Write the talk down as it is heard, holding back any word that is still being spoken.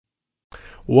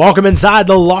Welcome inside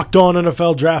the Locked On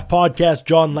NFL Draft Podcast.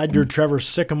 John Ledger, Trevor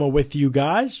Sikkema with you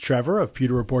guys. Trevor of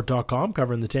PewterReport.com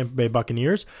covering the Tampa Bay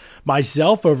Buccaneers.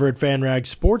 Myself over at FanRag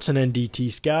Sports and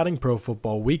NDT Scouting, Pro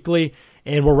Football Weekly.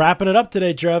 And we're wrapping it up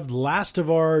today, Trev. Last of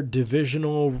our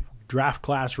divisional draft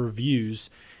class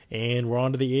reviews. And we're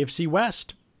on to the AFC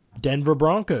West. Denver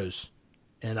Broncos.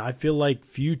 And I feel like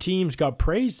few teams got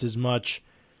praised as much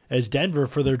as Denver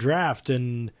for their draft.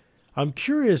 And I'm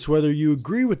curious whether you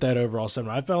agree with that overall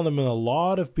sentiment. I found them in a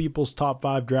lot of people's top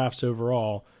 5 drafts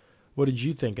overall. What did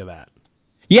you think of that?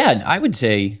 Yeah, I would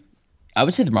say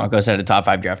the Broncos had a top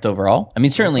 5 draft overall. I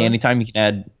mean, certainly anytime you can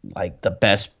add like the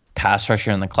best pass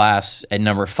rusher in the class at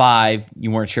number 5,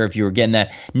 you weren't sure if you were getting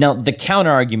that. Now, the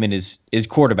counter argument is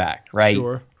quarterback, right?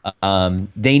 Sure.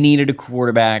 They needed a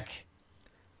quarterback.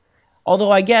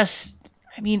 Although I guess,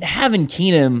 having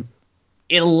Keenum,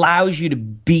 it allows you to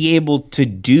be able to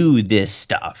do this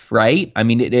stuff, right? I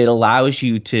mean, it allows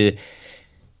you to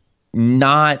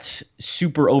not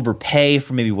super overpay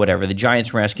for maybe whatever the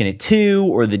Giants were asking at 2,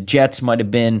 or the Jets might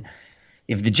have been,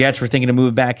 if the Jets were thinking of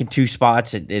moving back in 2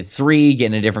 spots at 3,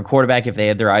 getting a different quarterback if they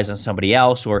had their eyes on somebody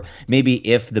else, or maybe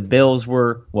if the Bills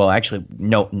were, well, actually,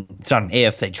 no, it's not an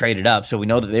if, they traded up, so we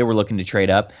know that they were looking to trade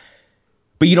up.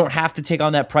 But you don't have to take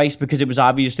on that price because it was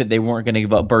obvious that they weren't going to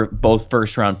give up both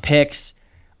first-round picks.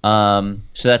 So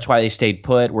that's why they stayed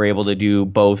put. We're able to do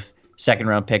both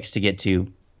second-round picks to get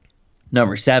to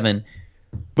number 7.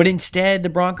 But instead, the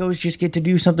Broncos just get to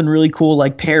do something really cool,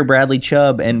 like pair Bradley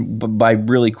Chubb, and by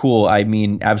really cool, I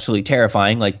mean absolutely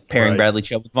terrifying, like pairing Bradley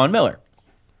Chubb with Von Miller.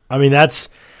 I mean, that's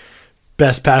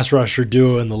best pass rusher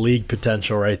duo in the league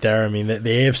potential right there. I mean, the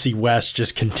AFC West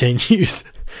just continues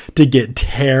to get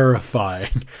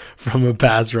terrifying from a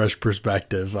pass rush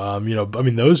perspective.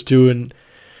 Those two and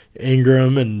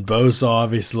Ingram and Bosa,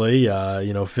 obviously.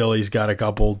 Philly's got a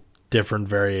couple different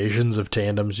variations of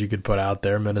tandems you could put out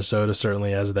there. Minnesota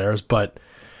certainly has theirs, but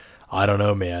I don't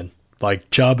know, man. Like,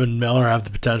 Chubb and Miller have the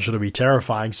potential to be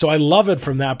terrifying. So I love it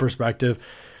from that perspective,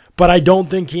 but I don't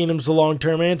think Keenum's the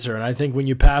long-term answer. And I think when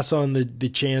you pass on the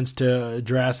chance to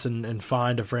address and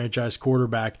find a franchise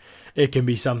quarterback, it can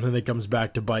be something that comes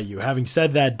back to bite you. Having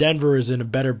said that, Denver is in a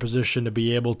better position to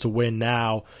be able to win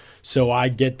now. So I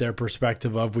get their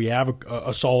perspective of, we have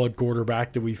a solid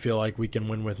quarterback that we feel like we can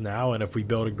win with now, and if we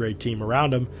build a great team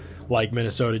around him, like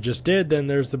Minnesota just did, then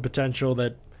there's the potential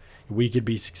that we could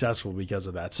be successful because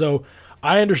of that. So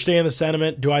I understand the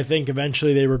sentiment. Do I think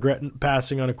eventually they regret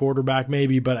passing on a quarterback?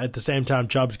 Maybe, but at the same time,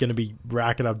 Chubb's going to be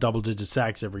racking up double-digit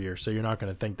sacks every year, so you're not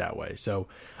going to think that way. So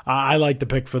I like the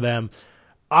pick for them.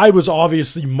 I was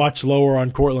obviously much lower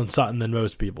on Courtland Sutton than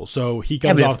most people, so he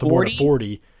comes off the board at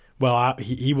 40. Well,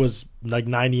 he was like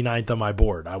 99th on my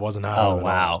board. I wasn't high on him. Oh,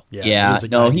 wow. Yeah.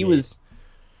 He was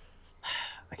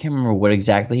I can't remember what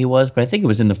exactly he was, but I think it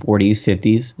was in the 40s,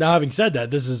 50s. Now, having said that,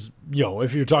 this is,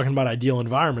 if you're talking about ideal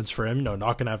environments for him, not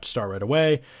going to have to start right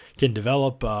away, can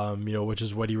develop, which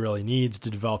is what he really needs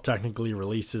to develop technically,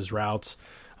 release his routes,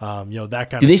 that kind of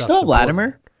stuff. Do they still have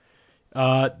Latimer?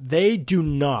 They do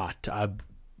not.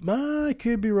 I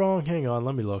could be wrong. Hang on,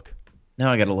 let me look.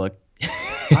 Now I got to look.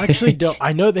 I actually don't.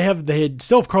 I know they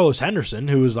still have Carlos Henderson,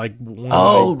 who was like one.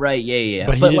 Oh, right, yeah.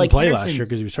 But he didn't play last year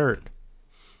because he was hurt.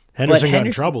 Henderson got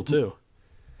in trouble too.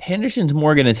 Henderson's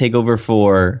more going to take over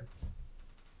for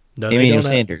Emmanuel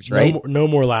Sanders, right? No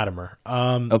more Latimer.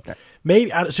 Okay.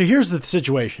 Maybe. So here's the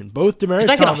situation. Both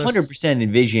Demaryius Thomas. I can 100%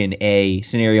 envision a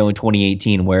scenario in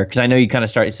 2018 where, because I know you kind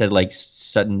of said like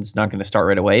Sutton's not going to start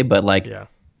right away, but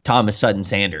Thomas, Sutton,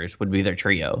 Sanders would be their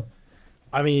trio.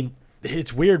 I mean,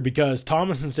 it's weird because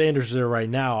Thomas and Sanders are there right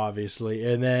now, obviously,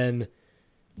 and then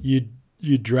you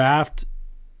draft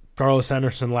Carlos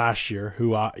Henderson last year,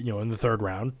 who in the 3rd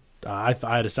round. I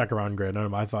had a 2nd round grade on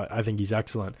him. I think he's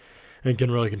excellent and can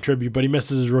really contribute, but he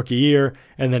misses his rookie year,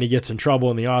 and then he gets in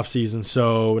trouble in the offseason,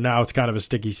 so now it's kind of a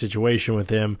sticky situation with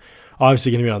him.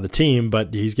 Obviously going to be on the team,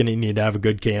 but he's going to need to have a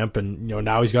good camp, and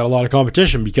now he's got a lot of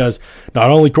competition because not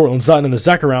only Courtland Sutton in the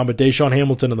 2nd round, but Deshaun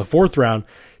Hamilton in the 4th round.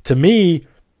 To me,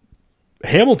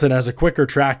 Hamilton has a quicker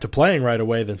track to playing right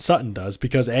away than Sutton does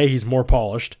because, A, he's more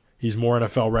polished. He's more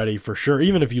NFL ready for sure,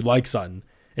 even if you like Sutton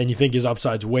and you think his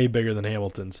upside's way bigger than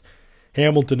Hamilton's.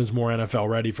 Hamilton is more NFL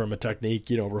ready from a technique,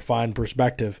 refined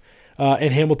perspective,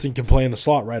 and Hamilton can play in the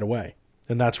slot right away,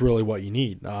 and that's really what you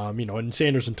need. And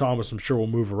Sanders and Thomas, I'm sure, will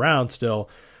move around still,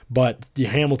 but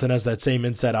Hamilton has that same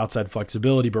inside outside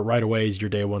flexibility, but right away is your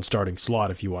day one starting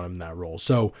slot if you want him in that role.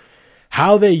 So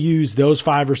how they use those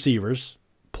 5 receivers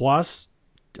plus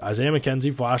Isaiah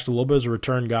McKenzie flashed a little bit as a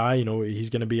return guy. He's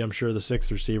going to be, I'm sure, the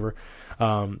 6th receiver.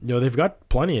 They've got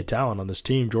plenty of talent on this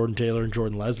team. Jordan Taylor and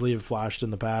Jordan Leslie have flashed in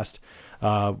the past.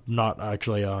 not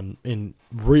actually in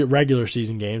regular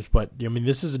season games, but I mean,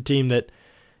 this is a team that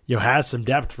has some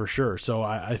depth for sure. So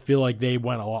I feel like they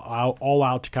went all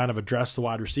out to kind of address the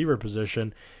wide receiver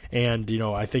position. And,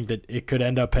 I think that it could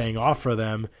end up paying off for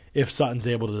them if Sutton's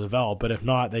able to develop. But if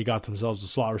not, they got themselves a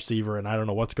slot receiver, and I don't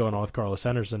know what's going on with Carlos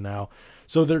Henderson now.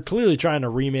 So they're clearly trying to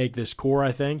remake this core,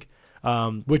 I think,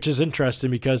 which is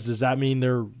interesting because does that mean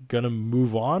they're going to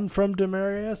move on from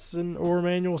Demaryius or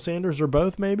Emmanuel Sanders or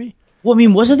both maybe? Well, I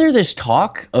mean, wasn't there this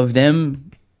talk of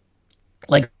them,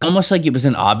 like almost like it was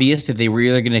an obvious that they were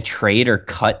either going to trade or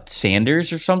cut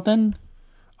Sanders or something?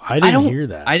 I didn't hear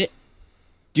that.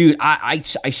 Dude, I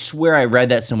swear I read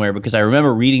that somewhere because I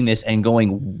remember reading this and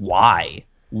going, why?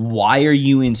 Why are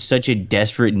you in such a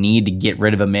desperate need to get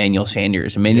rid of Emmanuel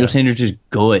Sanders? Emmanuel Sanders is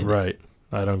good. Right.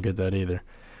 I don't get that either.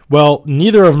 Well,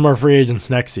 neither of them are free agents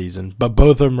next season, but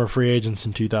both of them are free agents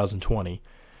in 2020.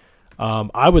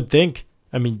 I would think,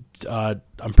 I'm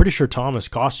pretty sure Thomas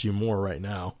costs you more right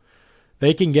now.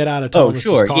 They can get out of Thomas's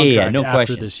contract no after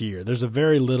question. this year. There's a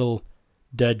very little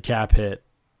dead cap hit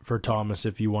for Thomas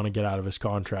if you want to get out of his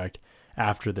contract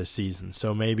after this season.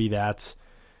 So maybe that's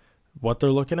what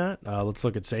they're looking at. Let's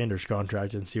look at Sanders'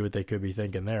 contract and see what they could be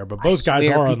thinking there. But both guys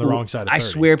are on the wrong side of 30. I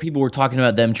swear people were talking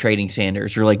about them trading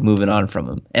Sanders or like moving on from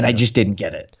him, and I just didn't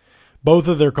get it. Both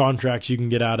of their contracts you can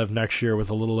get out of next year with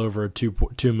a little over a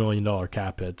 $2 million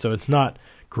cap hit. So it's not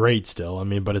great still.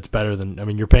 But it's better than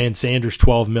you're paying Sanders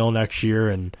 $12 million next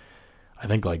year and I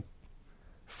think like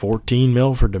 $14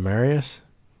 million for Demaryius.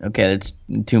 Okay, that's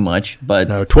too much, but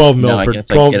no, $12 million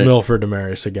for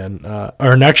Demaryius again.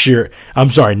 Or next year,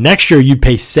 next year you'd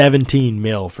pay $17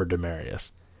 million for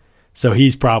Demaryius. So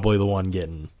he's probably the one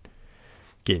getting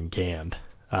canned,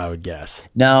 I would guess.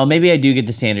 No, maybe I do get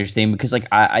the Sanders thing because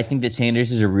I think that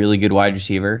Sanders is a really good wide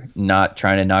receiver. Not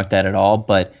trying to knock that at all,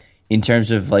 but in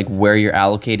terms of like where you're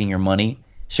allocating your money,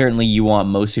 certainly you want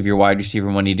most of your wide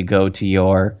receiver money to go to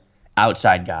your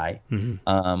outside guy.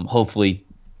 Mm-hmm. Hopefully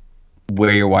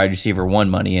where your wide receiver one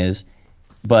money is,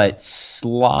 but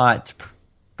slot.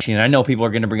 I know people are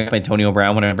going to bring up Antonio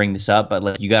Brown when I bring this up, but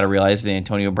like you got to realize that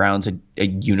Antonio Brown's a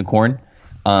unicorn,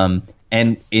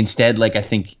 and instead, I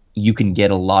think you can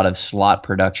get a lot of slot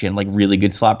production, like really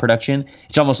good slot production.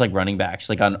 It's almost like running backs,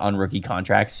 like on rookie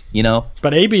contracts,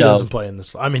 But AB doesn't play in the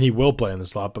slot. He will play in the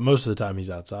slot, but most of the time he's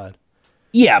outside.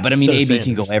 Yeah, but AB Sanders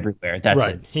can go everywhere. That's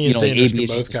right. It. He and Sanders can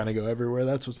both kind of go everywhere.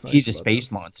 That's what's nice. He's a space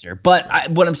monster.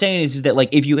 But what I'm saying is that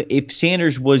if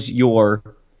Sanders was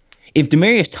if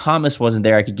Demaryius Thomas wasn't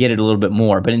there, I could get it a little bit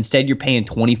more. But instead, you're paying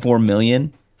 $24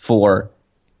 million for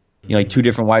two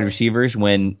different wide receivers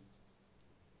when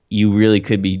you really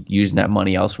could be using that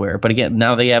money elsewhere. But again,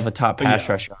 now they have a top pass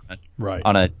rusher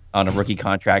on a rookie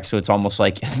contract, so it's almost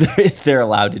like they're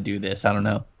allowed to do this. I don't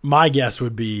know. My guess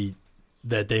would be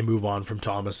that they move on from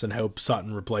Thomas and hope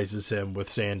Sutton replaces him with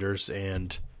Sanders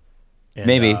and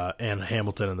maybe and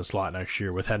Hamilton in the slot next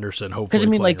year with Henderson. Hopefully,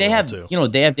 because they have too.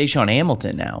 They have Deshaun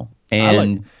Hamilton now,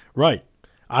 and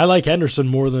I like Henderson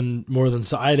more than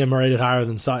I had him rated higher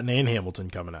than Sutton and Hamilton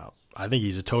coming out. I think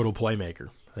he's a total playmaker.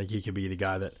 I think he could be the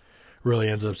guy that really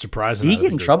ends up surprising. Did he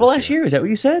get in trouble last year? Is that what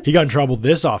you said? He got in trouble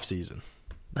this offseason.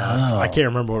 I can't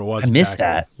remember what it was. I missed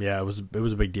that. Yeah, it was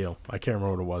a big deal. I can't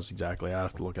remember what it was exactly. I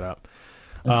have to look it up.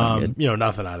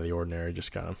 Nothing out of the ordinary,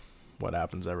 just kind of what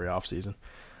happens every offseason.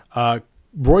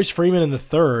 Royce Freeman in the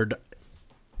third.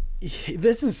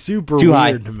 This is super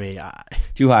weird to me.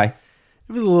 Too high.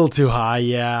 It was a little too high,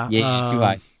 yeah. Yeah, too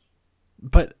high.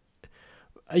 But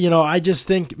I just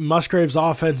think Musgrave's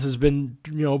offense has been,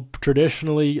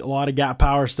 traditionally a lot of gap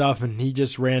power stuff, and he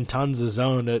just ran tons of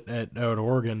zone at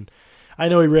Oregon. I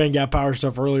know he ran gap power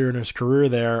stuff earlier in his career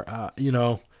there.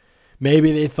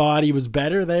 Maybe they thought he was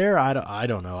better there. I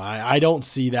don't know. I don't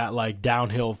see that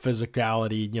downhill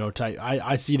physicality, type.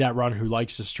 I see that runner who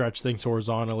likes to stretch things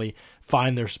horizontally,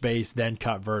 find their space, then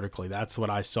cut vertically. That's what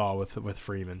I saw with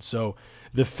Freeman. So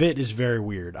the fit is very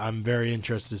weird. I'm very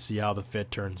interested to see how the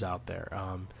fit turns out there.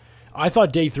 I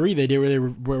thought day 3 they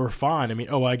were fine.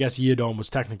 I guess Yiadom was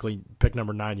technically pick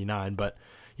number 99, but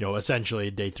essentially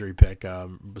a day 3 pick,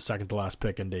 second to last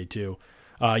pick in day 2.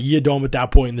 Yiadom at that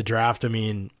point in the draft,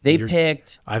 they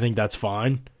picked. I think that's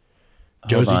fine.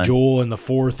 Josie Jewell in the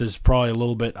 4th is probably a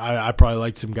little bit. I probably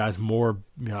like some guys more.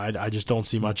 I just don't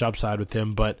see much upside with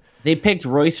him. But they picked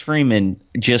Royce Freeman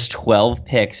just 12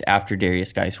 picks after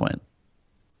Darius Geis went.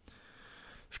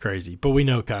 It's crazy, but we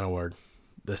know kind of where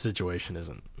the situation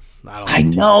isn't. I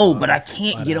know, but I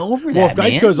can't get over that. Well, if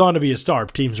Geis goes on to be a star,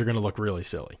 teams are going to look really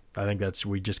silly. I think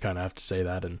we just kind of have to say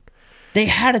that and They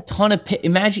had a ton of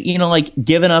imagine, like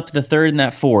giving up the third and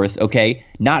that fourth, okay,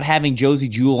 not having Josie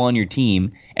Jewell on your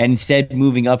team, and instead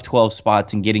moving up 12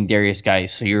 spots and getting Darius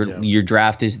Geis. So your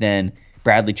draft is then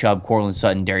Bradley Chubb, Cortland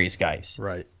Sutton, Darius Geis,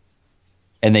 Right.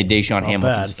 and they Deshaun Not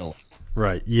Hamilton bad. still.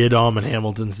 Right. Yidom and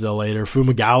Hamilton still later.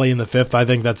 Fumagalli in the 5th. I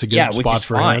think that's a good spot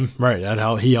for him.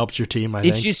 Right. He helps your team, I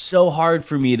think. It's just so hard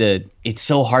for me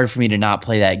to not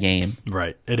play that game.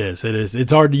 Right. It is.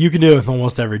 It's hard. You can do it with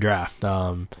almost every draft.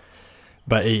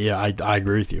 But yeah, I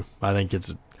agree with you. I think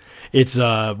it's it's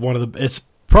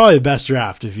probably the best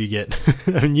draft if you get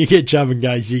you get Chubb and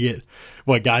guys, you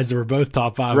get guys that were both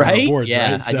top 5 on our boards,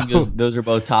 yeah, right? So, I think those are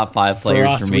both top 5 players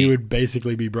for us, for me. We would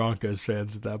basically be Broncos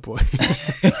fans at that point.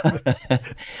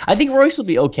 I think Royce will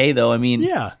be okay though. I mean,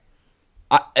 yeah.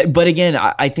 But again,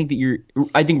 I think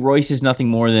Royce is nothing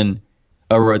more than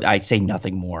I say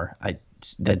nothing more.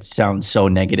 That sounds so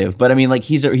negative, but I mean, like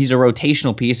he's a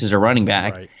rotational piece as a running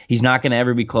back. Right. He's not going to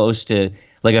ever be close to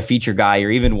like a feature guy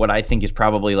or even what I think is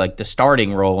probably like the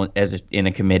starting role in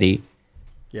a committee.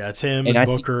 Yeah, it's him and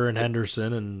Booker and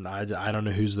Henderson, and I don't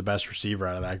know who's the best receiver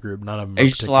out of that group. None of them.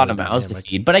 There's just a lot of mouths to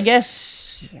feed, but I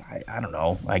guess I don't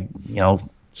know.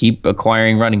 Keep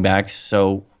acquiring running backs,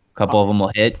 so a couple of them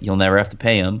will hit. You'll never have to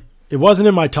pay them. It wasn't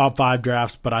in my top 5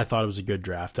 drafts, but I thought it was a good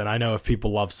draft. And I know if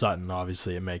people love Sutton,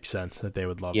 obviously it makes sense that they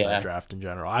would love that draft in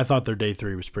general. I thought their day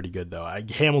 3 was pretty good, though.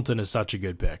 Hamilton is such a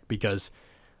good pick because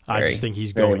I just think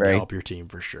he's going to help your team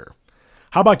for sure.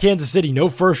 How about Kansas City? No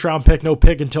first-round pick, no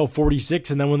pick until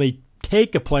 46. And then when they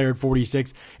take a player at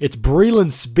 46, it's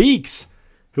Breeland Speaks,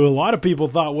 who a lot of people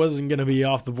thought wasn't going to be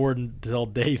off the board until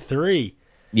day 3.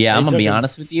 Yeah, I'm gonna be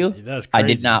honest with you. That's crazy. I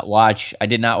did not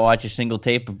watch a single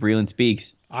tape of Breeland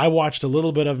Speaks. I watched a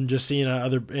little bit of him, just seeing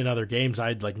in other games.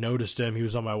 I'd noticed him. He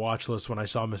was on my watch list when I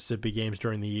saw Mississippi games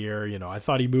during the year. I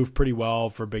thought he moved pretty well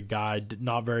for a big guy,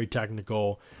 not very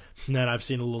technical. And then I've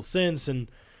seen a little since, and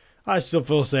I still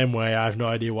feel the same way. I have no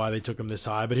idea why they took him this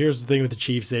high. But here's the thing with the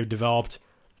Chiefs: they've developed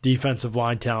defensive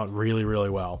line talent really, really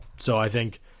well. So I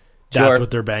think that's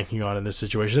what they're banking on in this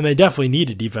situation. And they definitely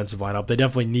needed defensive line help. They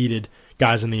definitely needed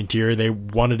guys in the interior. They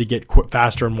wanted to get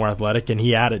faster and more athletic, and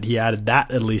he added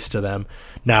that at least to them.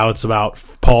 Now it's about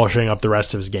polishing up the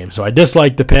rest of his game. So I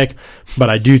dislike the pick, but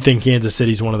I do think Kansas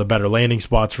City's one of the better landing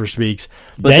spots for Speaks.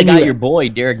 But then they got your boy,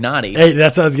 Derek Nottie. Hey,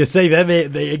 that's what I was going to say. Then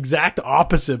the exact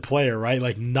opposite player, right?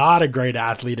 Like not a great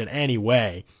athlete in any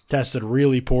way. Tested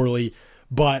really poorly,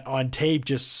 but on tape,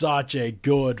 just such a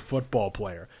good football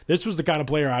player. This was the kind of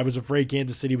player I was afraid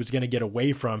Kansas City was going to get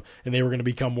away from, and they were going to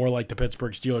become more like the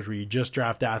Pittsburgh Steelers, where you just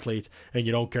draft athletes and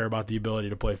you don't care about the ability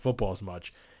to play football as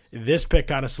much. This pick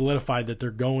kind of solidified that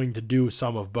they're going to do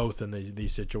some of both in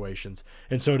these situations.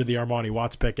 And so did the Armani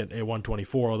Watts pick at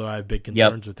 124, although I have big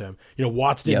concerns with him.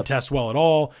 Watts didn't test well at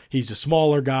all. He's a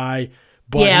smaller guy,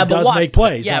 but he does make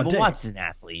plays on tape. Watts is an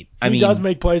athlete. He does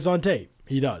make plays on tape.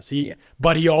 He does.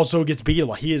 But he also gets beat a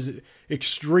lot. He is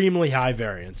extremely high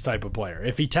variance type of player.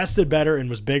 If he tested better and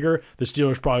was bigger, the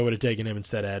Steelers probably would have taken him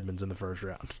instead of Edmonds in the first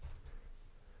round.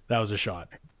 That was a shot.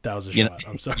 I'm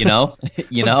sorry.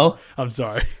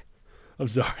 I'm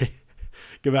sorry.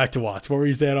 Go back to Watts. What were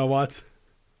you saying on Watts?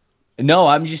 No,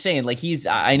 I'm just saying,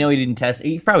 I know he didn't test.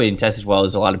 He probably didn't test as well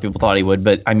as a lot of people thought he would.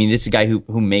 But I mean, this is a guy who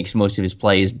makes most of his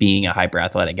plays being a hyper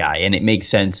athletic guy, and it makes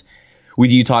sense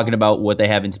with you talking about what they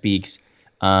have in Speaks.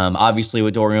 Obviously,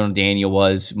 what Dorian O'Daniel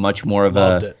was much more of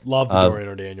Loved the Dorian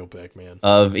O'Daniel pick, man.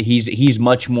 He's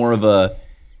much more of a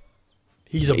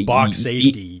box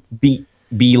safety,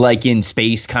 be like in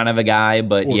space kind of a guy,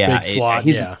 but or big slot,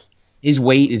 his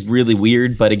weight is really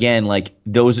weird. But again, I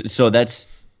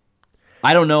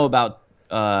don't know about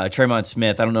Tremont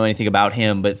Smith. I don't know anything about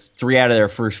him, but 3 out of their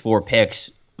first 4 picks,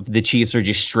 the Chiefs are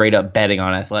just straight up betting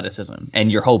on athleticism,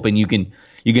 and you're hoping you can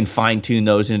fine tune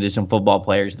those into some football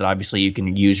players that obviously you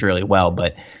can use really well.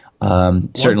 But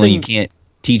certainly you can't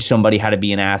teach somebody how to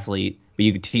be an athlete, but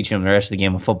you can teach them the rest of the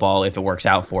game of football if it works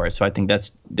out for it. So I think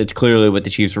that's clearly what the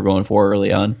Chiefs were going for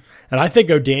early on. And I think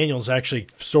O'Daniel's actually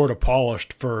sort of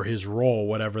polished for his role,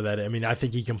 whatever that is. I mean, I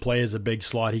think he can play as a big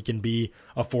slot. He can be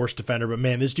a force defender. But,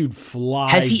 man, this dude flies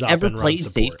up. Has he ever played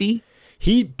safety?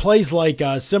 He plays like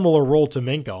a similar role to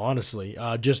Minka, honestly,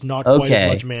 just not quite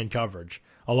as much man coverage.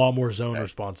 A lot more zone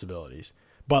responsibilities.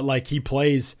 But, he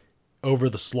plays over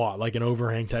the slot, like an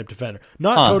overhang type defender.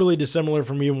 Not totally dissimilar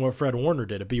from even what Fred Warner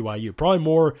did at BYU. Probably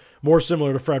more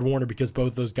similar to Fred Warner because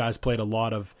both those guys played a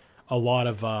lot of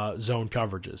zone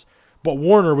coverages. But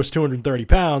Warner was 230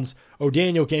 pounds.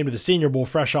 O'Daniel came to the Senior Bowl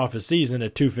fresh off his season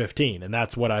at 215, and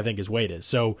that's what I think his weight is.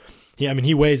 So,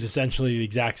 he weighs essentially the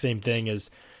exact same thing as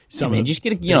some man, of the just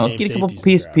get a big-name get a couple safeties in the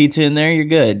pieces of draft. pieces in there. You're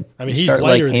good. I mean, You he's start,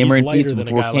 lighter, like, hammering he's lighter pizza than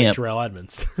a before guy like camp. Terrell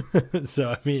Edmonds. So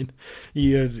I mean,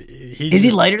 he's Is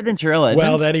he lighter than Terrell Edmonds?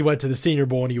 Well, then he went to the Senior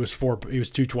Bowl and he was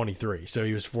 223, so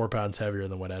he was 4 pounds heavier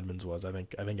than what Edmonds was. I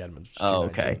think Edmonds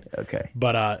was 219. Okay.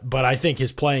 But I think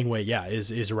his playing weight,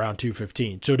 is around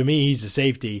 215. So to me, he's a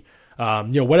safety.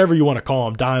 Whatever you want to call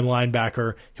him, dime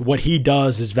linebacker. What he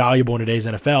does is valuable in today's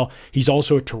NFL. He's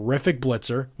also a terrific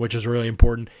blitzer, which is really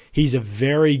important. He's a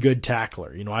very good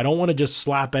tackler. I don't want to just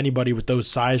slap anybody with those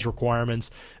size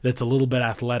requirements that's a little bit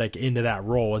athletic into that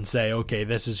role and say, okay,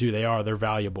 this is who they are. They're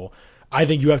valuable. I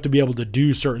think you have to be able to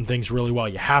do certain things really well.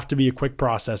 You have to be a quick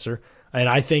processor. And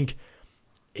I think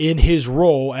in his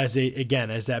role as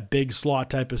that big slot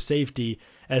type of safety,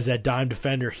 as that dime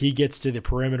defender, he gets to the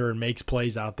perimeter and makes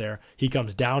plays out there. He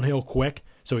comes downhill quick,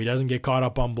 so he doesn't get caught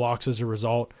up on blocks as a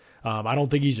result. I don't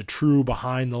think he's a true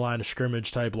behind the line of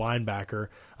scrimmage type linebacker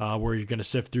where you're going to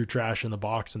sift through trash in the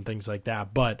box and things like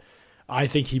that. But I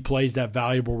think he plays that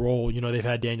valuable role. They've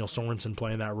had Daniel Sorensen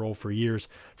playing that role for years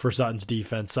for Sutton's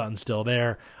defense. Sutton's still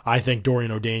there. I think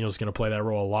Dorian O'Daniel is going to play that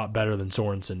role a lot better than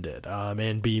Sorensen did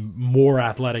and be more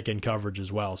athletic in coverage as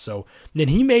well. So then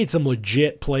he made some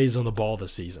legit plays on the ball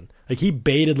this season. Like he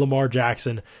baited Lamar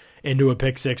Jackson into a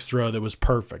pick six throw that was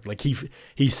perfect. Like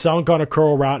he sunk on a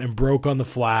curl route and broke on the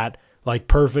flat, like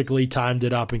perfectly timed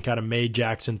it up and kind of made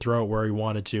Jackson throw it where he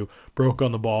wanted to, broke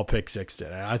on the ball, pick sixed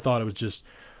it. And I thought it was just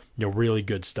really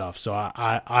good stuff. So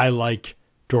I like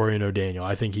Dorian O'Daniel.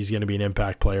 I think he's going to be an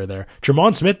impact player there.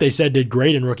 Tremont Smith, they said, did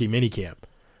great in rookie minicamp.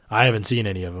 I haven't seen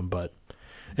any of them,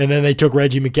 and then they took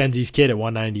Reggie McKenzie's kid at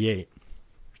 198.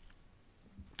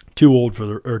 Too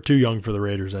young for the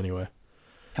Raiders anyway.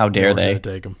 How dare they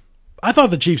take him? I thought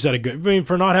the Chiefs had a good,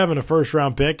 for not having a first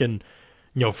round pick and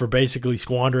for basically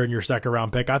squandering your second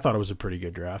round pick. I thought it was a pretty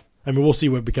good draft. I mean, we'll see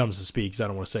what becomes of Speaks. I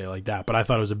don't want to say it like that, but I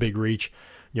thought it was a big reach.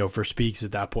 For Speaks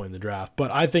at that point in the draft. But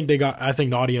I think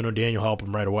Naughty and O'Daniel help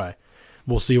him right away.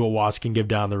 We'll see what Watts can give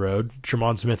down the road.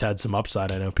 Tremont Smith had some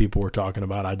upside I know people were talking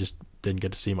about. I just didn't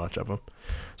get to see much of him.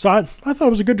 So I thought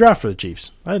it was a good draft for the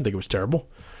Chiefs. I didn't think it was terrible.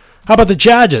 How about the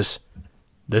Chargers?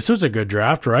 This was a good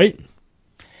draft, right?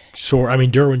 So, I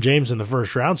mean, Derwin James in the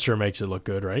first round sure makes it look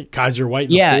good, right? Kaiser White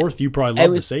in the fourth. You probably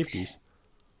love the safeties.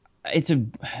 So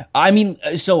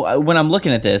when I'm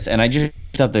looking at this, and I just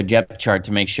looked up the depth chart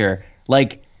to make sure,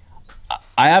 like,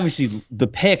 I obviously, the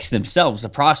picks themselves, the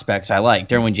prospects I like,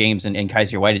 Derwin James and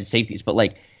Kaiser White at safeties, but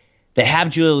like they have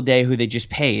Jaleel Day, who they just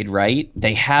paid, right?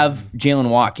 They have Jalen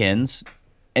Watkins,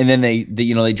 and then they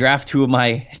draft two of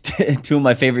my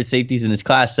favorite safeties in this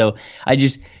class. So I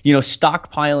just,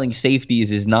 stockpiling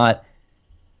safeties is not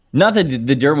that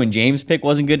the Derwin James pick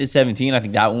wasn't good at 17. I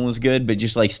think that one was good, but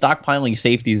just like stockpiling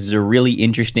safeties is a really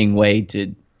interesting way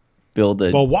to build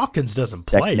a. Well, Watkins doesn't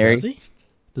secondary. Play, does he?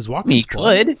 Does Watkins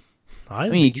play? Could.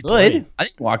 He could. I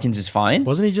think Watkins is fine.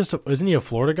 Isn't he a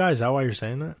Florida guy? Is that why you're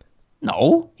saying that?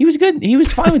 No, he was good. He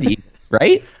was fine with the Eagles,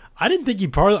 right? I didn't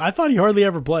think I thought he hardly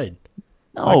ever played.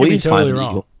 No, he was totally wrong.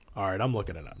 Eagles. All right, I'm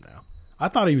looking it up now. I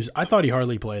thought he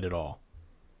hardly played at all.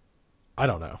 I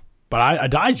don't know, but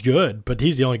Adai's good, but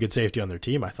he's the only good safety on their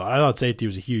team. I thought safety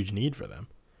was a huge need for them.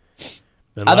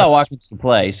 I thought Watkins could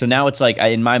play, so now it's like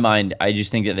in my mind, I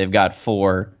just think that they've got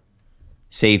 4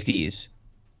 safeties.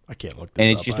 I can't look this up.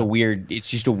 And it's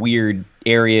just a weird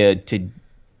area to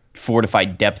fortify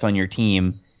depth on your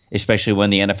team, especially when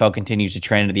the NFL continues to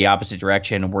trend in the opposite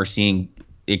direction and we're seeing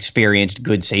experienced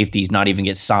good safeties not even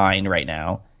get signed right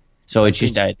now. So it's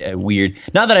just a weird.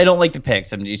 Not that I don't like the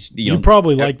picks. I'm just you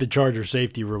probably like the Charger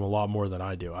safety room a lot more than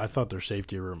I do. I thought their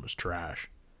safety room was trash.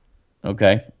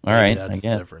 Okay, all right. That's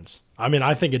the difference. I mean,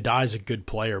 I think Adai's a good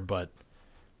player, but.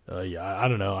 I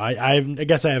don't know. I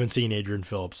guess I haven't seen Adrian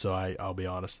Phillips, so I'll be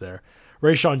honest there.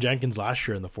 Rayshawn Jenkins last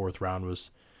year in the 4th round was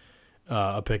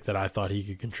a pick that I thought he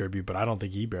could contribute, but I don't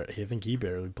think I think he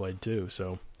barely played too.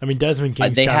 So I mean, Desmond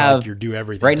King's kind of like your do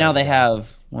everything. Right now they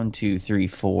have 1, 2, 3,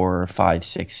 4, 5,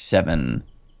 6, 7.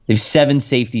 They have 7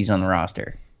 safeties on the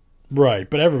roster. Right,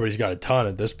 but everybody's got a ton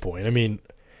at this point. I mean,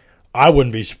 I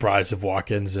wouldn't be surprised if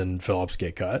Watkins and Phillips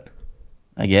get cut.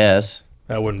 I guess.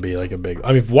 That wouldn't be like a big.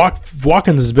 I mean,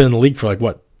 Watkins has been in the league for like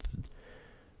what,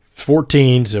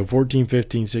 14,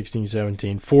 15, 16,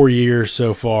 17, 4 years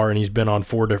so far, and he's been on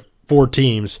 4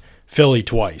 teams. Philly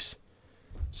twice.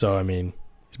 So I mean,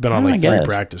 he's been on like 3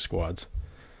 practice squads.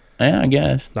 Yeah, I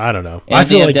guess. I don't know. I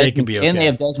feel like they can be okay. And they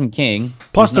have Desmond King.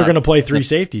 Plus, they're going to play 3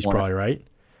 safeties probably, right?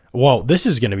 Well, this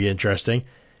is going to be interesting.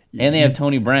 And they have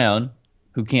Tony Brown,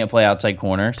 who can't play outside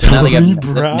corner. So now they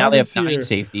have 9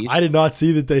 safeties. I did not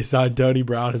see that they signed Tony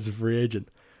Brown as a free agent.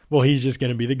 Well, he's just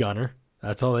going to be the gunner.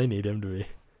 That's all they need him to be.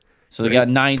 So they got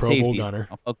 9 Pro Bowl safeties. gunner.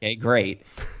 Okay, great.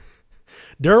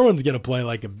 Derwin's going to play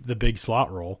like the big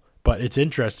slot role, but it's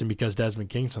interesting because Desmond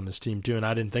King's on this team too, and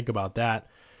I didn't think about that.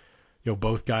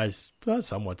 Both guys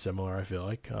somewhat similar, I feel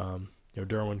like.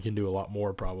 Derwin can do a lot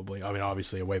more probably. I mean,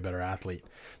 obviously a way better athlete.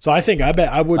 So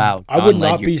I would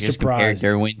not be surprised.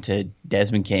 Derwin to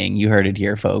Desmond King. You heard it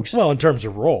here, folks. Well, in terms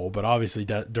of role, but obviously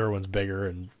Derwin's bigger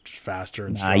and faster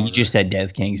and stronger. You just said Des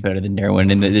King's better than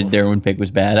Derwin, and the Derwin pick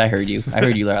was bad. I heard you. I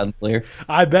heard you loud and clear.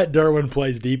 I bet Derwin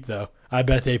plays deep, though. I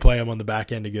bet they play him on the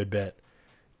back end a good bit.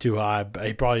 Too high.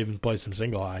 He probably even plays some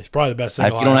single high. He's probably the best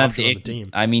single high option on the team.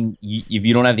 I mean, if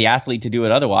you don't have the athlete to do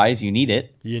it otherwise, you need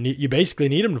it. You basically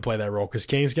need him to play that role because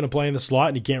King's going to play in the slot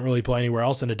and he can't really play anywhere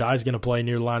else, and Adai's going to play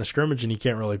near the line of scrimmage and he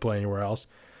can't really play anywhere else.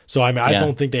 So, I mean, I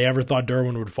don't think they ever thought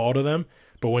Derwin would fall to them,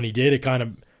 but when he did, it kind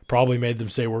of probably made them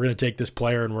say, we're going to take this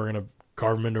player and we're going to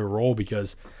carve him into a role,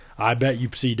 because I bet you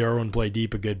see Derwin play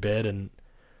deep a good bit, and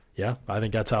yeah, I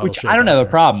think that's how Which I don't have a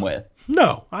problem with.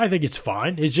 No, I think it's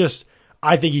fine. It's just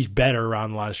I think he's better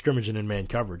around the line of scrimmage and in man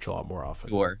coverage a lot more often.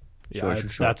 Sure.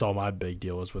 That's all my big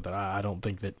deal is with it. I don't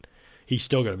think that he's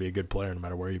still going to be a good player no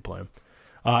matter where you play him.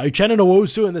 Uchenna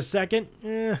Nwosu in the second,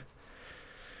 that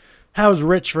was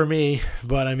rich for me,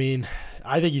 but I mean,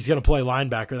 I think he's going to play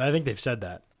linebacker. I think they've said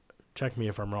that. Check me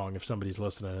if I'm wrong, if somebody's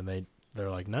listening and they're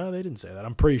like, no, they didn't say that.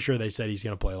 I'm pretty sure they said he's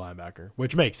going to play linebacker,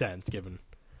 which makes sense given,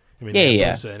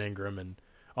 Bosa and Ingram, and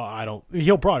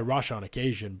he'll probably rush on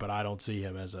occasion, but I don't see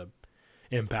him as a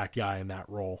impact guy in that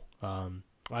role.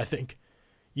 I think,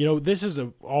 this has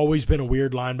always been a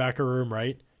weird linebacker room,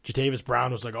 right? Jatavis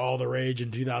Brown was like all the rage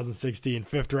in 2016,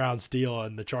 5th round steal,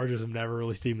 and the Chargers have never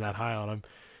really seemed that high on him.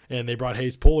 And they brought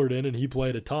Hayes Pullard in, and he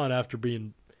played a ton after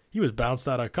he was bounced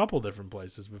out of a couple different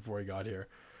places before he got here.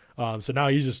 So now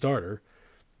he's a starter.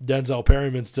 Denzel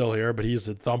Perryman's still here, but he's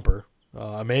a thumper.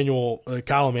 Kyle Emanuel.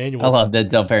 I love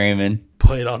Denzel Perryman.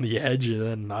 Played on the edge,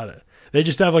 and then they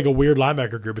just have like a weird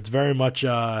linebacker group. It's very much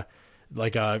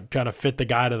like a kind of fit the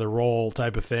guy to the role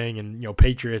type of thing, and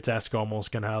Patriots-esque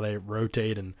almost kind of how they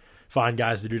rotate and find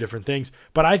guys to do different things.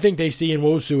 But I think they see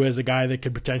Nwosu as a guy that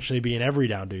could potentially be an every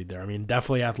down dude there. I mean,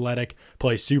 definitely athletic,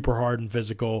 plays super hard and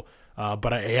physical,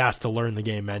 but he has to learn the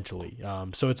game mentally.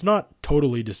 So it's not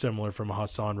totally dissimilar from a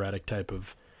Hassan Reddick type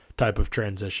of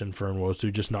transition for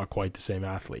Nwosu, just not quite the same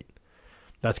athlete.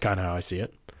 That's kind of how I see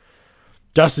it.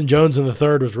 Justin Jones in the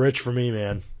third was rich for me,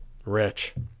 man.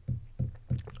 Rich.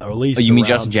 At least you mean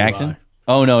Justin Jackson?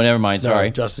 Oh, no, never mind. Sorry.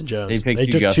 No, Justin Jones. They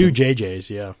took two JJs,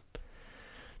 yeah.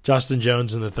 Justin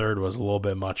Jones in the third was a little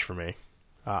bit much for me.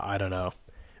 I don't know.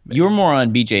 You were more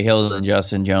on BJ Hill than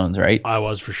Justin Jones, right? I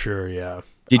was for sure, yeah.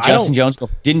 Didn't Justin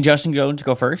Jones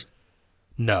go first?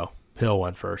 No. Hill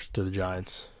went first to the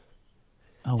Giants.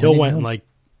 Oh, Hill went in like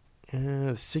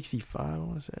 65, I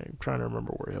want to say. I'm trying to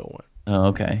remember where Hill went. Oh,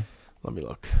 okay. Let me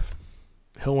look.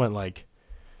 Hill went like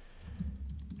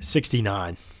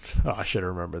 69. Oh, I should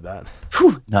have remembered that.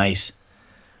 Whew, nice.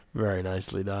 Very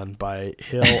nicely done by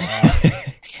Hill.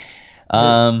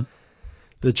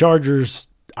 The Chargers,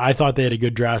 I thought they had a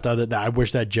good draft. I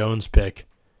wish that Jones pick,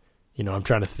 I'm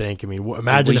trying to think. I mean,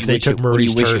 imagine if they took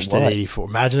Maurice Hurst at 84.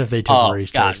 Imagine if they took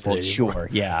Maurice Hurst at 84. Sure,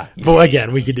 yeah. But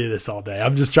again, we could do this all day.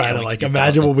 I'm just trying to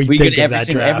imagine what we think of that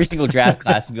draft. Every single draft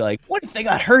class and be like, what if they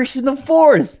got Hurst in the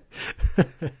 4th?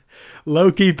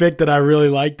 Low-key pick that I really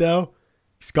like, though,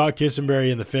 Scott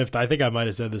Kissenberry in the 5th. I think I might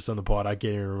have said this on the pod. I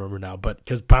can't even remember now. But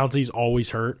because Pouncey's always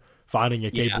hurt, finding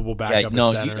a capable backup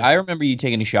at center. I remember you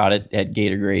taking a shot at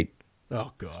Gator Great.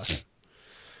 Oh, God.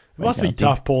 It must be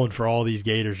tough pulling for all these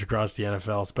Gators across the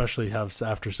NFL, especially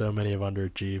after so many have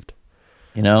underachieved.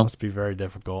 It must be very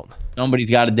difficult.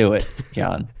 Somebody's got to do it,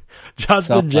 John.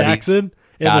 Justin Jackson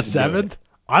in the 7th?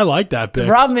 I like that pick.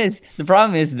 The problem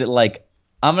is that,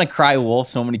 I'm going to cry wolf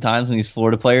so many times when these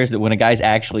Florida players that when a guy's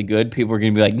actually good, people are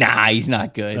going to be like, nah, he's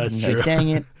not good. That's true. Like, dang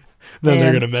it. Then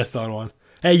they're going to miss on one.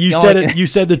 Hey, you said it. You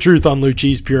said the truth on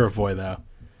Luchis Purifoy, though.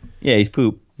 Yeah, he's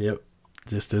poop. Yep.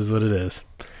 Just is what it is.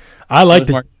 I like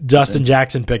the Justin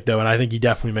Jackson pick, though, and I think he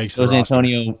definitely makes the roster.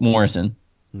 Antonio Morrison.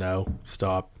 No,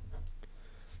 stop.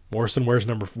 Morrison wears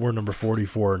number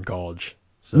 44 in college.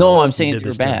 So no, I'm saying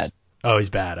they're bad. Oh, he's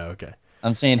bad. Oh, okay.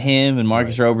 I'm saying him and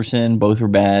Marcus Roberson, both were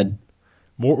bad.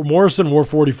 Morrison wore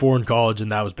 44 in college, and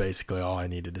that was basically all I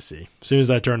needed to see. As soon as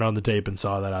I turned on the tape and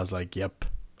saw that, I was like, yep,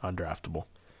 undraftable.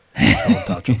 Don't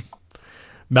touch him.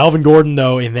 Melvin Gordon,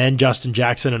 though, and then Justin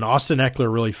Jackson and Austin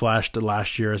Eckler really flashed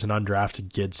last year as an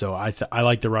undrafted kid. So I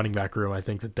like the running back room. I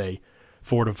think that they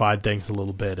fortified things a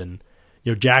little bit. And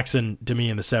Jackson, to me,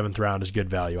 in the 7th round is good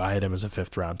value. I had him as a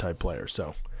 5th round type player.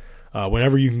 So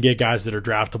whenever you can get guys that are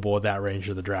draftable at that range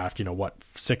of the draft,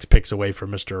 6 picks away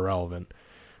from Mr. Irrelevant,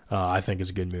 I think is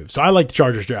a good move. So I like the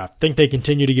Chargers draft. Think they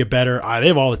continue to get better. They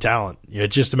have all the talent.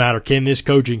 It's just a matter, can this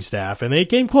coaching staff, and they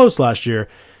came close last year,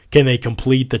 can they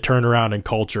complete the turnaround and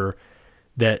culture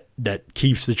that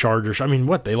keeps the Chargers? I mean,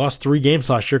 they lost 3 games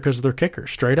last year because of their kicker,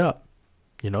 straight up.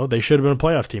 They should have been a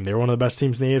playoff team. They were one of the best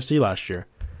teams in the AFC last year.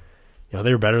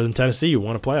 They were better than Tennessee, who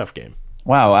won a playoff game.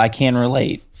 Wow, I can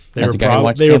relate. They were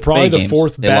probably the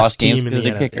 4th best team in the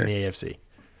AFC.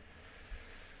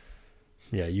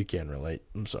 Yeah, you can relate.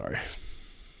 I'm sorry.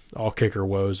 All kicker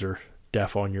woes are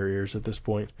deaf on your ears at this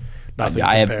point. Nothing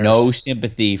I have no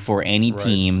sympathy for any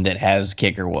team that has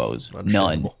kicker woes.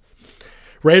 None.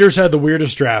 Raiders had the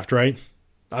weirdest draft, right?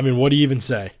 I mean, what do you even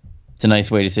say? It's a nice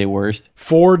way to say worst.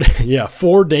 4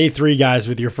 day 3 guys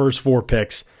with your first 4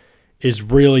 picks is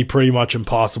really pretty much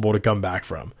impossible to come back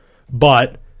from.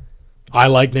 But I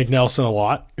like Nick Nelson a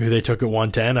lot, who they took at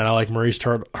 110, and I like Maurice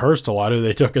Hurst a lot, who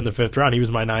they took in the 5th round. He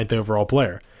was my 9th overall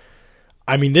player.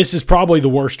 I mean, this is probably the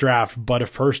worst draft, but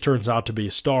if Hurst turns out to be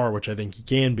a star, which I think he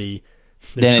can be,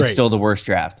 then it's still the worst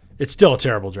draft. It's still a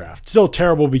terrible draft. Still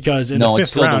terrible because in the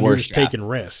 5th round, you're just taking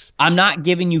risks. I'm not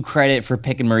giving you credit for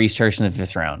picking Maurice Hurst in the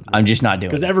 5th round. I'm just not doing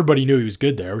it. Because everybody knew he was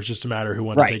good there. It was just a matter of who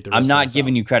wanted to take the risk. I'm not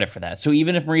giving you credit for that. So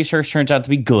even if Maurice Hurst turns out to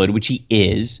be good, which he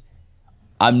is,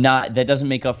 that doesn't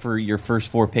make up for your first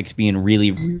 4 picks being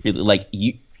really, really like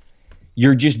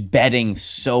you're just betting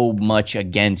so much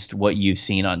against what you've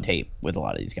seen on tape with a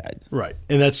lot of these guys. Right.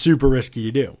 And that's super risky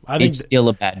to do. I think it's still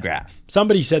a bad draft.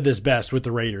 Somebody said this best with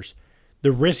the Raiders.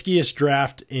 The riskiest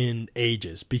draft in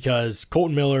ages, because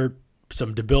Colton Miller,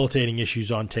 some debilitating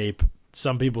issues on tape.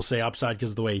 Some people say upside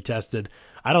because of the way he tested.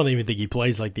 I don't even think he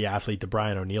plays like the athlete that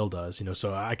Brian O'Neill does,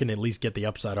 so I can at least get the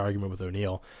upside argument with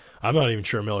O'Neill. I'm not even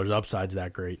sure Miller's upside's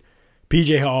that great.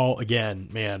 PJ Hall, again,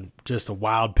 man, just a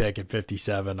wild pick at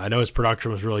 57. I know his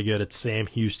production was really good at Sam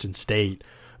Houston State.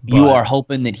 You are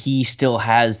hoping that he still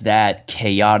has that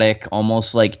chaotic,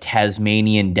 almost like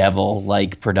Tasmanian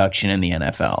devil-like production in the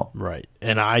NFL. Right.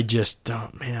 And I just,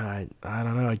 I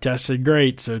don't know. I tested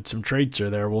great, so some traits are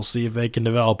there. We'll see if they can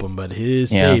develop them. But his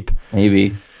tape,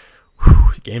 maybe.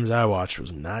 Games I watched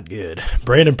was not good.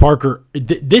 Brandon Parker,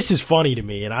 this is funny to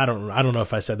me, and I don't know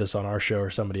if I said this on our show or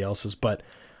somebody else's, but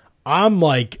I'm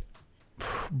like,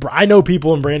 I know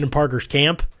people in Brandon Parker's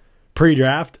camp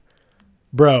pre-draft.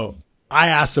 Bro, I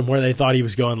asked them where they thought he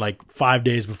was going like 5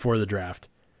 days before the draft.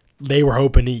 They were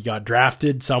hoping he got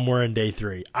drafted somewhere in day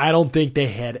 3. I don't think they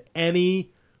had any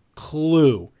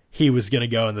clue he was going to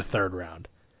go in the 3rd round.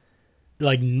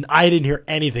 Like, I didn't hear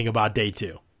anything about day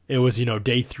 2. It was,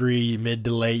 day 3, mid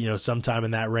to late, sometime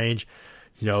in that range.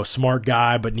 Smart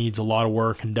guy, but needs a lot of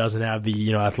work and doesn't have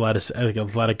the,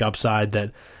 athletic upside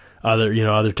that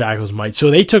other tackles might.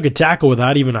 So they took a tackle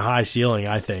without even a high ceiling,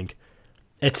 I think,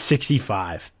 at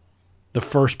 65. The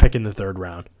first pick in the 3rd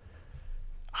round.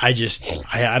 I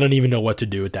don't even know what to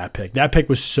do with that pick. That pick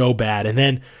was so bad. And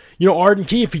then, Arden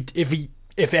Key,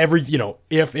 if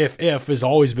has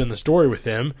always been the story with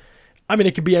him. I mean,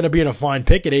 it could end up being a fine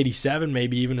pick at 87,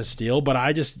 maybe even a steal, but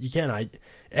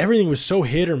everything was so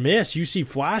hit or miss. You see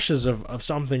flashes of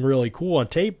something really cool on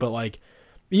tape, but like,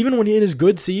 even when he had his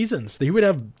good seasons, he would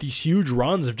have these huge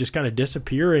runs of just kind of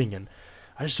disappearing, and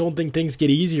I just don't think things get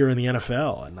easier in the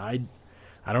NFL, and I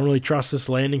don't really trust this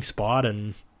landing spot,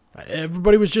 and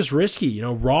everybody was just risky.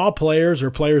 Raw players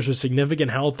or players with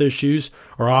significant health issues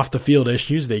or off-the-field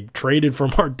issues. They traded for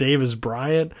Martavis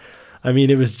Bryant. I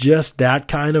mean, it was just that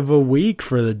kind of a week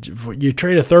you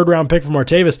trade a 3rd-round pick for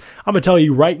Martavis. I'm going to tell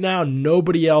you right now,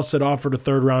 nobody else had offered a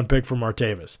 3rd-round pick for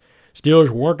Martavis. Steelers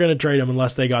weren't going to trade him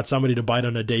unless they got somebody to bite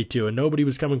on a day 2, and nobody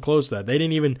was coming close to that. The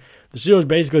Steelers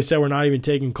basically said we're not even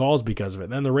taking calls because of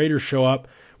it. Then the Raiders show up,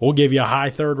 we'll give you a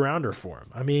high 3rd-rounder for him.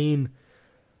 I mean,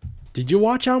 did you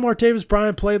watch how Martavis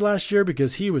Bryant played last year?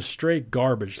 Because he was straight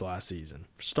garbage last season.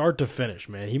 Start to finish,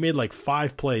 man. He made like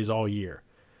 5 plays all year.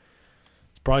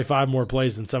 It's probably 5 more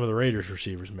plays than some of the Raiders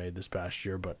receivers made this past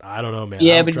year, but I don't know, man.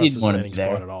 Yeah, I don't but trust he didn't want to be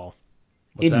there at all.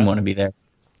 He didn't want to be there.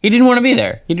 He didn't want to be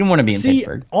there. He didn't want to be in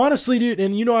Pittsburgh. Honestly, dude,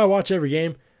 and I watch every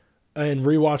game and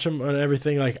rewatch them and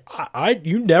everything. Like,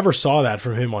 you never saw that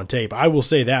from him on tape. I will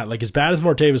say that. Like, as bad as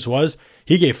Martavis was,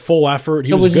 he gave full effort.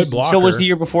 He was a good blocker. So was the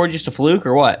year before just a fluke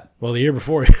or what? Well, the year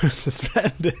before he was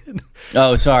suspended.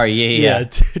 Oh, sorry. Yeah.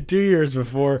 2 years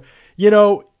before.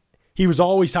 He was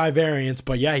always high variance,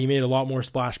 but yeah, he made a lot more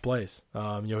splash plays.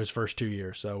 His first 2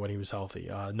 years, so when he was healthy,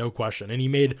 no question. And he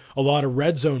made a lot of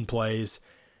red zone plays.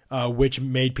 Which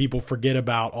made people forget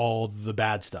about all the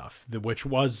bad stuff, which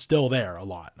was still there a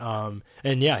lot.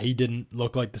 And yeah, he didn't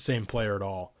look like the same player at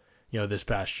all, this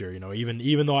past year.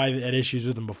 Even though I had issues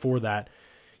with him before that,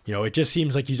 You know, it just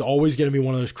seems like he's always going to be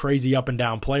one of those crazy up and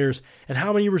down players. And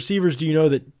how many receivers do you know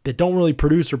that don't really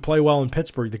produce or play well in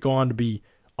Pittsburgh that go on to be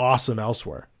awesome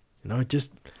elsewhere? You know, it's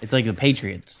like the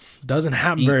Patriots. Doesn't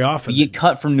happen very often. You get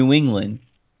cut from New England,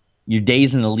 your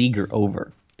days in the league are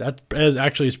over. That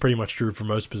is pretty much true for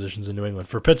most positions in New England.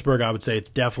 For Pittsburgh, I would say it's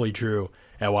definitely true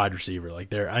at wide receiver.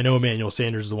 Like I know Emmanuel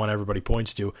Sanders is the one everybody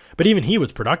points to, but even he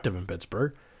was productive in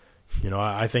Pittsburgh. You know,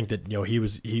 I think that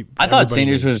I thought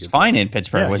Sanders was fine in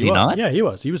Pittsburgh. Was he not? Yeah, he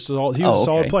was. He was a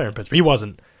solid player in Pittsburgh. He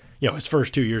wasn't. You know, his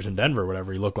first 2 years in Denver,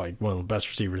 whatever, he looked like one of the best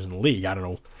receivers in the league. I don't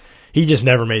know. He just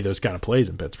never made those kind of plays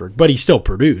in Pittsburgh, but he still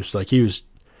produced. Like he was,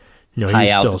 you know, he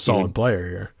was still a solid player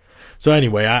here. So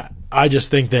anyway, I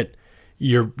just think that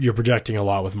you're projecting a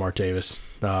lot with Martavis.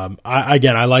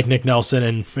 I like Nick Nelson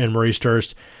and Maurice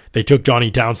Hurst. They took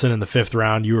Johnny Townsend in the 5th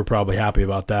round. You were probably happy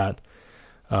about that.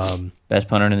 Best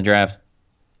punter in the draft.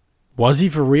 Was he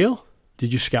for real?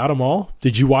 Did you scout them all?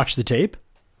 Did you watch the tape?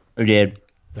 I did.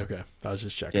 Okay, I was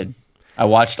just checking. I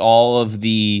watched all of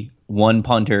the one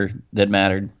punter that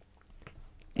mattered,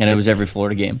 and it was every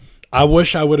Florida game. I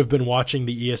wish I would have been watching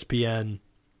the ESPN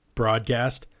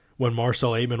broadcast when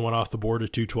Marcel Aitman went off the board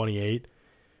at 228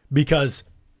 because,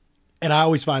 and I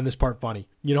always find this part funny.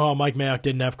 You know how Mike Mayock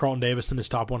didn't have Carlton Davis in his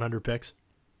top 100 picks?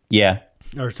 Yeah.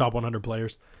 Or his top 100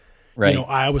 players? Right. You know,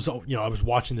 I was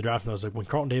watching the draft and I was like, when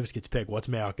Carlton Davis gets picked, what's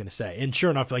Mayock going to say? And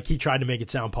sure enough, like he tried to make it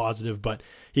sound positive, but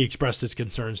he expressed his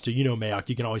concerns to, Mayock.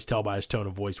 You can always tell by his tone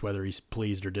of voice whether he's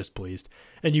pleased or displeased.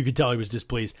 And you could tell he was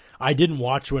displeased. I didn't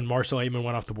watch when Marcel Aitman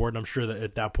went off the board, and I'm sure that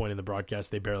at that point in the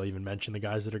broadcast, they barely even mentioned the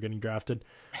guys that are getting drafted.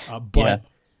 But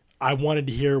I wanted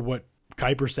to hear what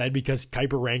Kuiper said because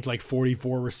Kuiper ranked like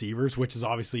 44 receivers, which is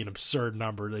obviously an absurd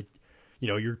number. Like,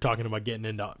 you're talking about getting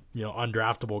into,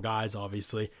 undraftable guys,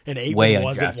 obviously. And Aitman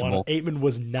wasn't one. Aitman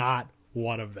was not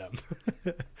one of them,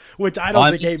 which I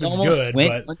don't think Aitman's good.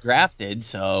 Went undrafted,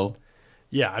 so.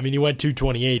 Yeah, I mean, he went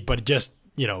 228, but just,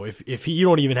 if you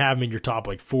don't even have him in your top,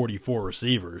 like, 44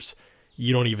 receivers,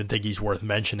 you don't even think he's worth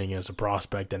mentioning as a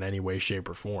prospect in any way, shape,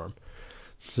 or form.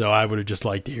 So I would have just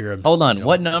liked to hear him. Hold on,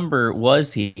 what number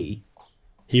was he?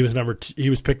 He was he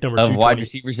was picked number 220, of wide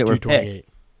receivers that were picked.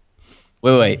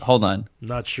 Wait, hold on. I'm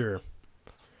not sure.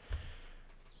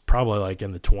 Probably like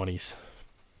in the 20s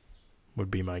would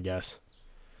be my guess.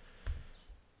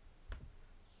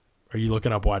 Are you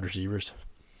looking up wide receivers?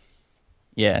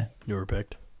 Yeah. You were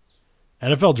picked.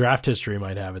 NFL draft history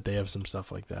might have it. They have some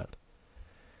stuff like that.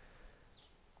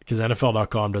 Because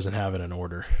NFL.com doesn't have it in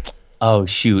order. Oh,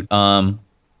 shoot. There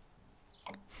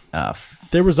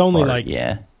was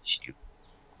only Shoot.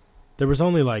 There was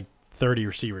only like 30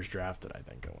 receivers drafted, I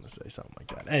think. I want to say something like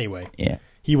that. Anyway, yeah,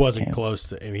 he wasn't close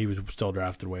to. I mean, he was still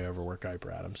drafted way over where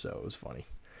Kuiper had him, so it was funny.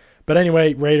 But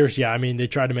anyway, Raiders, yeah, I mean, they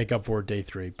tried to make up for it day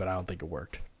 3, but I don't think it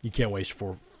worked. You can't waste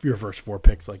your first 4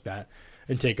 picks like that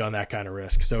and take on that kind of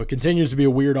risk. So it continues to be a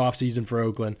weird offseason for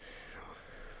Oakland.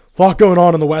 A lot going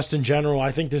on in the West in general.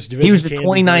 I think this division. He was the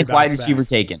 29th wide receiver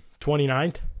taken.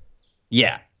 29th?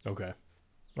 Yeah. Okay.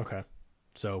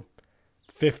 So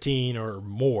 15 or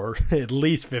more, at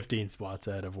least 15 spots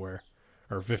ahead of or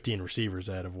 15 receivers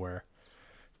ahead of where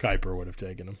Kuiper would have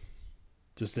taken him.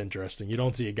 Just interesting. You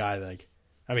don't see a guy like,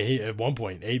 I mean, at one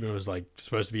point, Aitman was like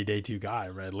supposed to be a day 2 guy,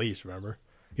 at least, remember?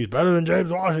 He was better than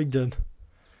James Washington.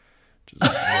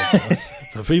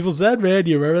 That's what people said, man.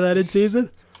 Do you remember that in season?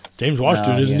 James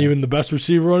Washington isn't even the best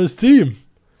receiver on his team.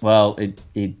 Well,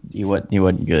 he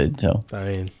wasn't good, so. I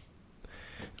mean,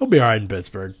 he'll be all right in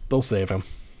Pittsburgh. They'll save him.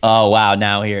 Oh, wow.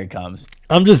 Now here it comes.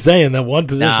 I'm just saying that one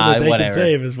position that they can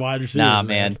save is wide receiver. Nah,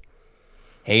 man.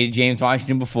 Hated James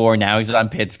Washington before. Now he's on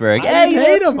Pittsburgh. I didn't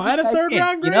hate him. I had a 3rd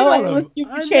round grade on him. Let's give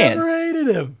him a chance. I never hated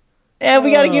him. Yeah,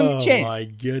 we got to give him a chance. Oh, my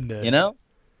goodness.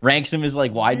 Ranks him as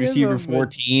like wide receiver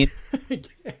 14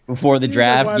 before the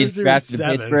draft. Gets drafted to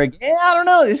Pittsburgh. Yeah, I don't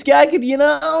know. This guy could,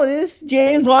 this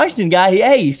James Washington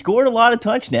guy, he scored a lot of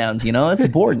touchdowns. That's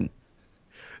important.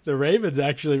 The Ravens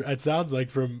actually, it sounds like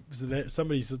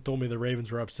somebody told me the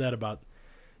Ravens were upset about,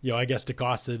 I guess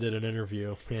DeCosta did an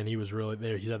interview and he was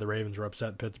really, he said the Ravens were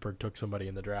upset Pittsburgh took somebody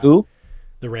in the draft. Who?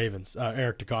 The Ravens.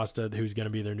 Eric DeCosta, who's going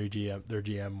to be their new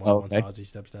GM once Ozzie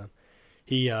steps down.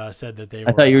 He said that they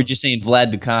were... I thought you were just saying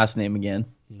Vlad Ducasse name again.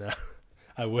 No,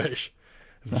 I wish.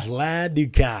 Vlad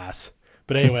Ducasse.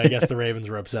 But anyway, I guess the Ravens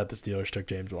were upset the Steelers took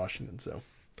James Washington, so...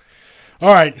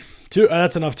 All right,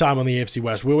 that's enough time on the AFC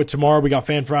West. Tomorrow we got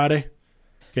Fan Friday.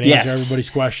 Going to answer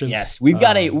everybody's questions. Yes, we've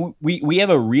got we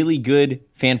have a really good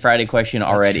Fan Friday question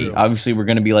already. Obviously, we're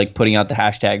going to be putting out the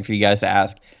hashtag for you guys to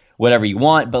ask whatever you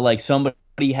want. But somebody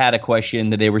had a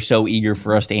question that they were so eager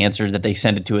for us to answer that they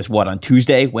sent it to us. On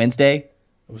Tuesday, Wednesday?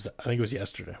 I think it was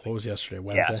yesterday. What was yesterday?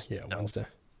 Wednesday? Yeah, Wednesday.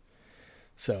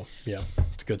 So yeah,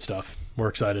 it's good stuff. We're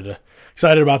excited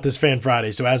about this Fan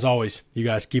Friday. So as always, you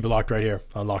guys keep it locked right here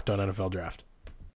on Locked On NFL Draft.